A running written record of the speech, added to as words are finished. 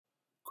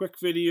quick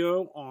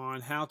video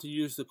on how to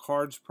use the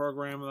cards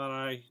program that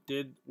I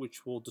did,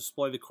 which will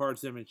display the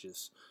cards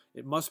images.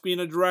 It must be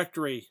in a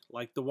directory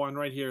like the one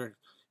right here,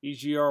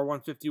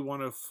 EGR150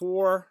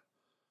 104.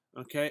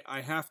 Okay,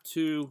 I have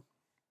to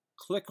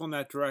click on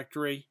that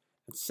directory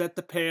and set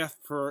the path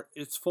for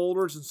its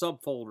folders and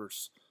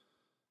subfolders.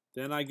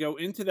 Then I go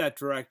into that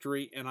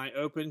directory and I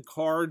open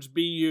cards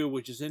BU,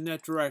 which is in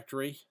that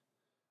directory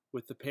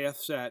with the path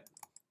set.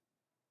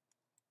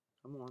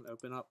 Come on,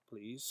 open up,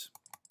 please.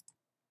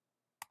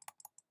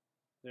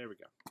 There we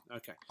go.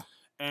 Okay.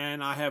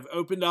 And I have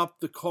opened up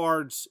the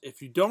cards.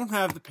 If you don't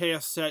have the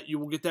path set, you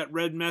will get that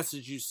red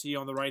message you see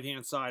on the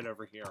right-hand side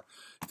over here.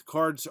 The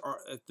cards are,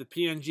 the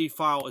PNG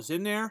file is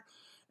in there,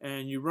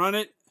 and you run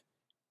it.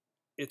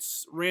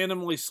 It's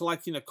randomly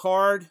selecting a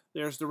card.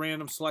 There's the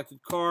random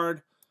selected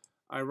card.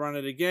 I run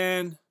it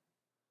again.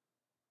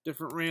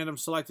 Different random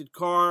selected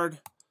card.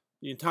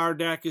 The entire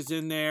deck is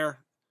in there.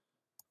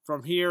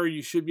 From here,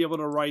 you should be able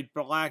to write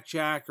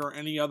blackjack or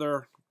any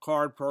other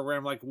card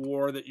program like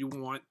war that you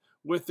want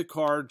with the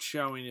card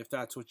showing if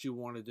that's what you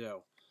want to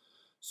do.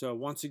 So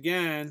once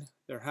again,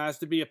 there has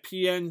to be a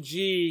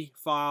PNG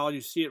file.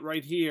 You see it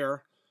right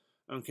here,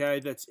 okay,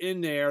 that's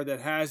in there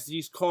that has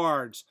these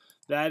cards.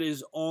 That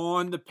is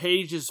on the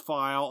pages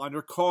file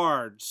under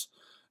cards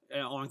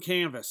on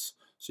Canvas.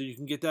 So you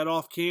can get that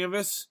off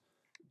Canvas,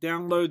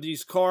 download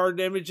these card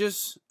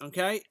images,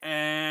 okay,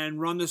 and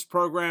run this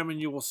program and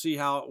you will see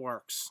how it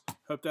works.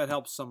 Hope that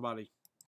helps somebody.